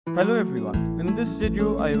Hello everyone, in this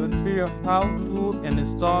video I will show you how to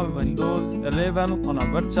install Windows 11 on a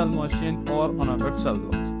virtual machine or on a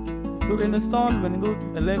VirtualBox. To install Windows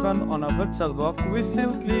 11 on a VirtualBox, we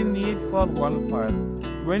simply need for one file,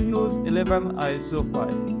 Windows 11 ISO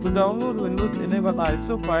file. To download Windows 11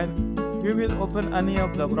 ISO file, we will open any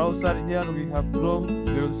of the browser. Here we have Chrome.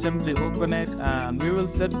 We will simply open it and we will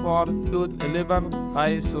search for Windows 11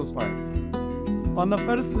 ISO file. On the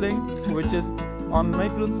first link, which is on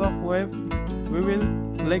Microsoft Web, we will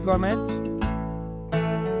click on it.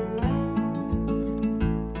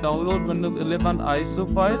 Download Windows 11 ISO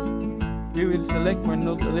file. We will select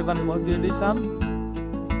Windows 11 Multi Edition.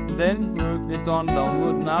 Then we will click on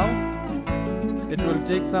download now. It will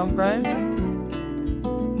take some time.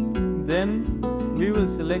 Then we will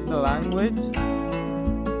select the language.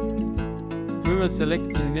 We will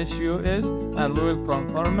select English US and we will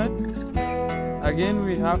confirm it. Again,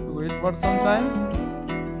 we have to wait for some time.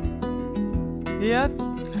 Here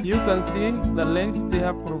you can see the links. They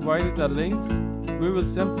have provided the links. We will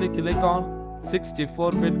simply click on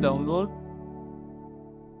 64-bit download.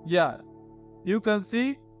 Yeah, you can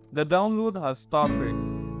see the download has started,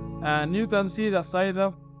 and you can see the size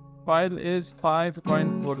of file is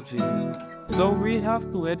 5.4 GB. So we have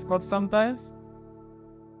to wait for some time.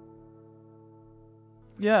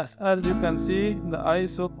 Yes, as you can see, the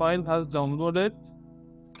ISO file has downloaded,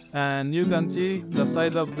 and you can see the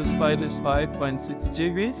size of this file is 5.6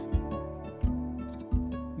 GB.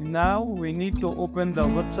 Now we need to open the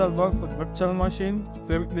VirtualBox or virtual machine.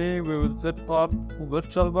 Simply we will search for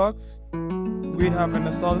VirtualBox. We have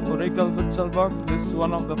installed Oracle VirtualBox. This is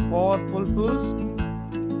one of the powerful tools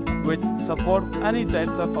which support any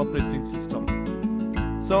types of operating system.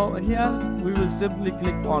 So here we will simply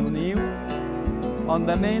click on New. On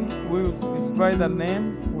the name, we will specify the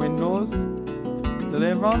name Windows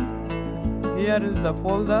 11. Here is the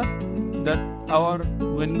folder that our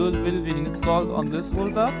Windows will be installed on this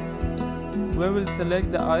folder. We will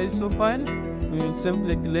select the ISO file. We will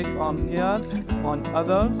simply click on here on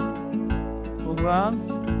Others,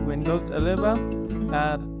 Programs, Windows 11,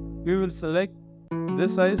 and we will select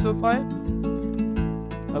this ISO file.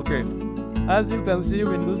 Okay, as you can see,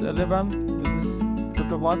 Windows 11 is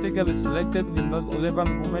automatically selected Windows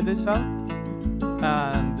 11 Home Edition,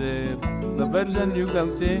 and the version you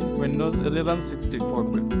can see Windows 11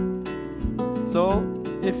 64-bit. So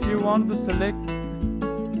if you want to select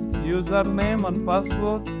username and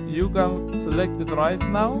password, you can select it right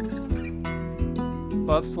now.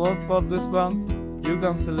 Password for this one you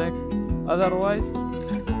can select. Otherwise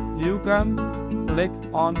you can click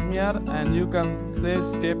on here and you can say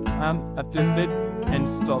skip and attended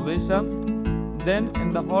installation. Then in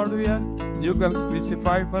the hardware, you can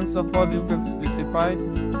specify, first of all, you can specify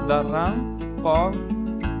the RAM for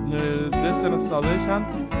this installation.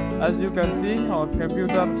 As you can see, our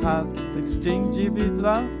computer has 16 GB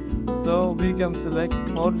RAM, so we can select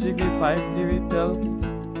 4 GB, 5 GB,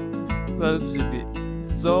 12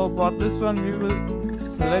 GB. So for this one, we will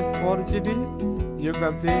select 4 GB. You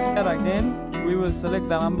can see here again, we will select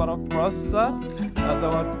the number of processor, as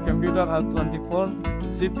our computer has 24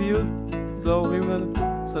 CPU. So we will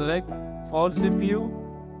select 4 CPU.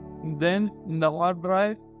 Then in the hard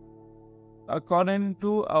drive, according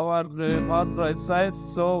to our hard drive size,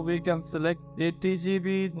 so we can select 80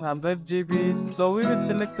 GB, 100 GB. So we will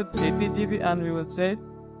select 80 GB and we will say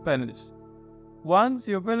finish. Once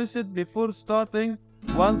you finish it, before starting,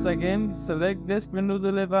 once again select this Windows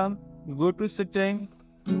 11, go to Setting,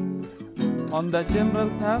 on the General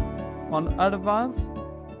tab, on Advanced.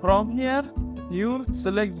 From here, you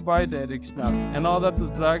select bidirectional in order to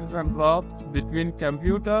drag and drop between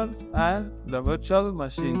computers and the virtual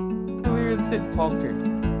machine. We will say OK.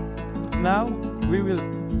 Now we will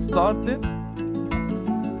start it.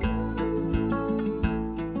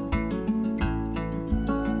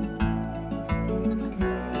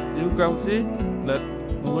 You can see that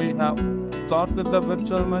we have started the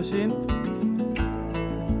virtual machine.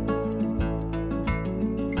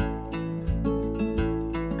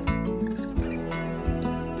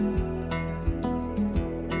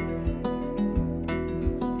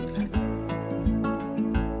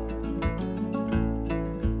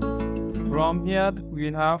 From here,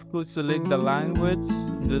 we have to select the language,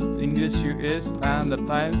 the English US, and the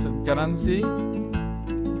times and currency.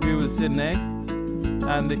 We will say next,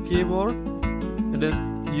 and the keyboard, it is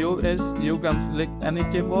US. You can select any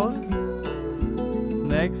keyboard.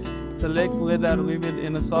 Next, select whether we will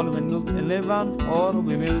install Windows 11 or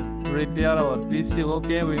we will repair our PC.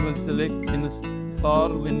 Okay, we will select install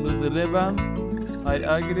Windows 11. I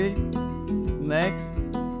agree. Next,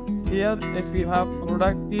 here if you have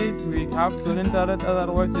product keys, we have to enter it.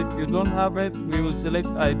 Otherwise, if you don't have it, we will select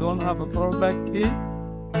I don't have a product key.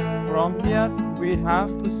 From here, we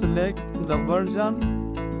have to select the version.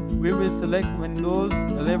 We will select Windows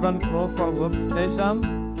 11 Pro for workstation.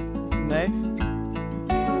 Next.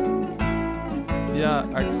 Yeah,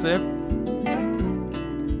 accept.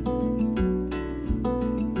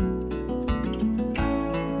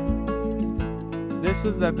 This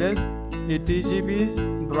is the best 80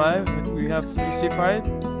 GB drive that we have specified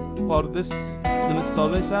for this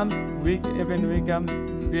installation. We can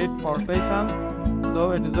create partition,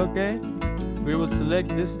 so it is okay. We will select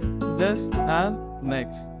this and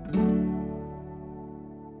next.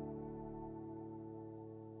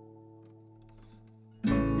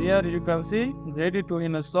 Here you can see ready to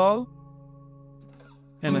install.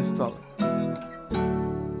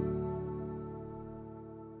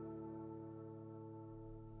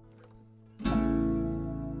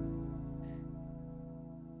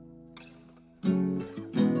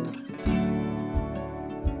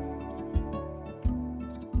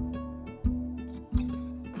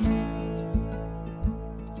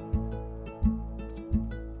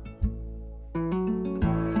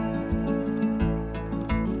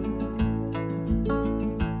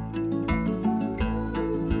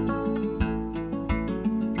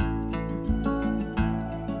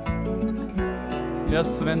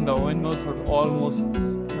 Yes, when the windows are almost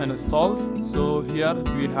installed, so here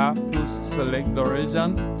we have to select the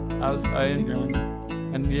region. As I am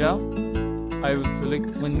in India, I will select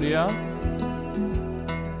India.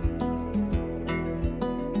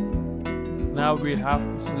 Now we have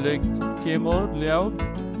to select keyboard layout.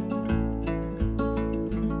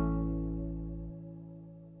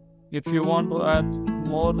 If you want to add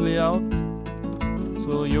more layout,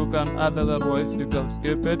 so you can add, otherwise you can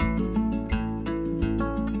skip it.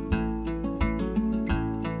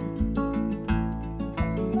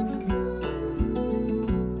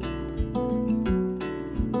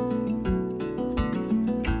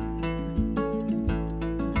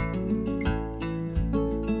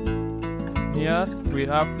 Here we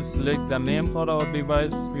have to select the name for our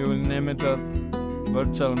device. We will name it a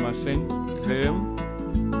virtual machine.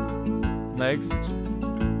 Next.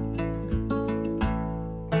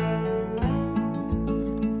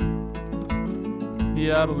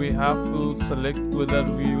 Here we have to select whether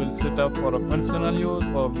we will set up for a personal use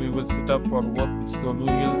or we will set up for what. So we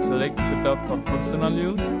will select set up for personal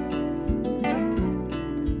use.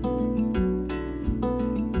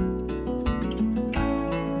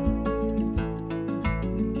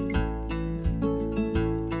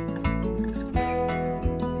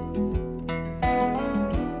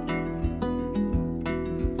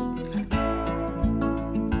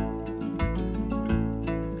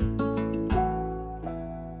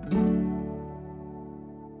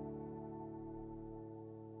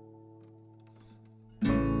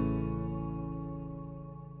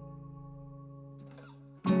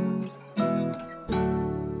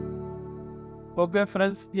 Okay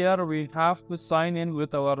friends, here we have to sign in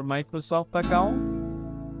with our Microsoft account.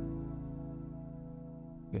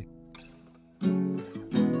 Okay.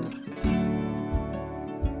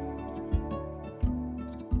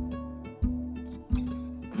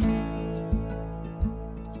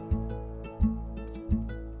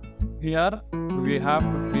 Here we have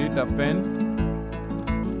to create a pen.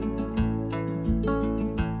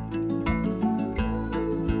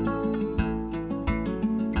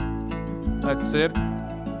 Accept.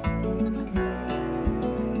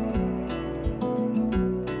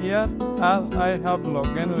 Here, as I have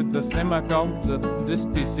logged in with the same account with this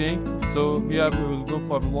PC, so here we will go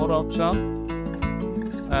for more option,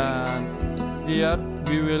 and here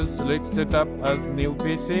we will select setup as new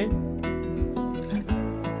PC.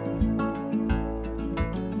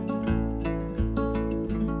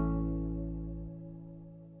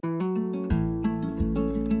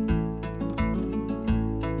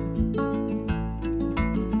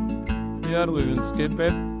 Here we will skip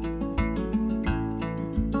it.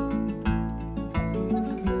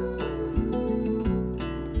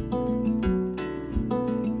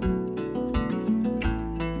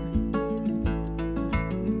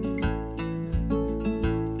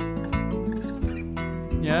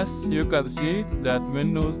 Yes, you can see that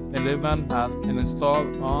Windows 11 has been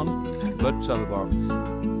installed on VirtualBox.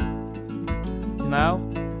 Now,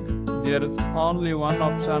 there is only one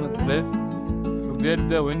option left to get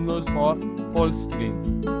the Windows or full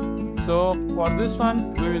screen. So for this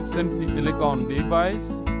one, we will simply click on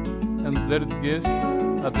device and there is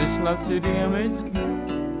additional CD image.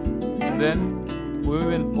 Then we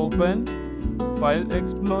will open File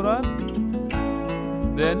Explorer.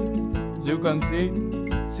 Then you can see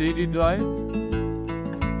CD drive.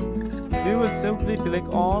 we will simply click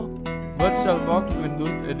on VirtualBox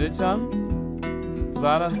Windows Edition,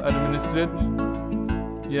 run as administrator.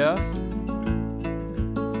 Yes.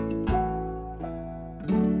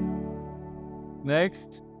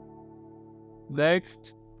 Next.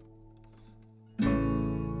 Next.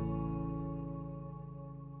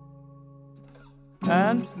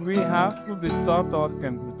 And we have to restart our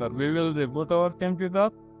computer. We will reboot our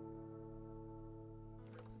computer.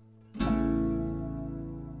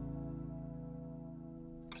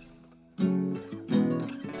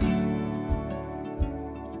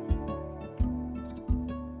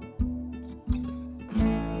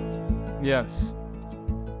 Yes.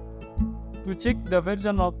 To check the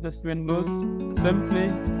version of this Windows,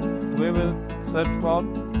 simply we will search for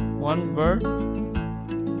one word,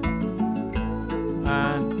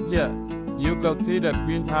 and here you can see that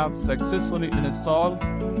we have successfully installed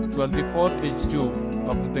 24H2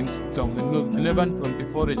 operating system, Windows 11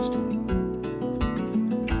 24H2.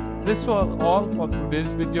 This was all for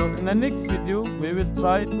today's video. In the next video, we will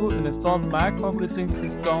try to install Mac operating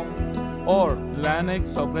system or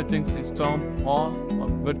Linux operating system on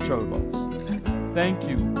VirtualBox. Thank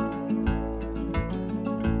you.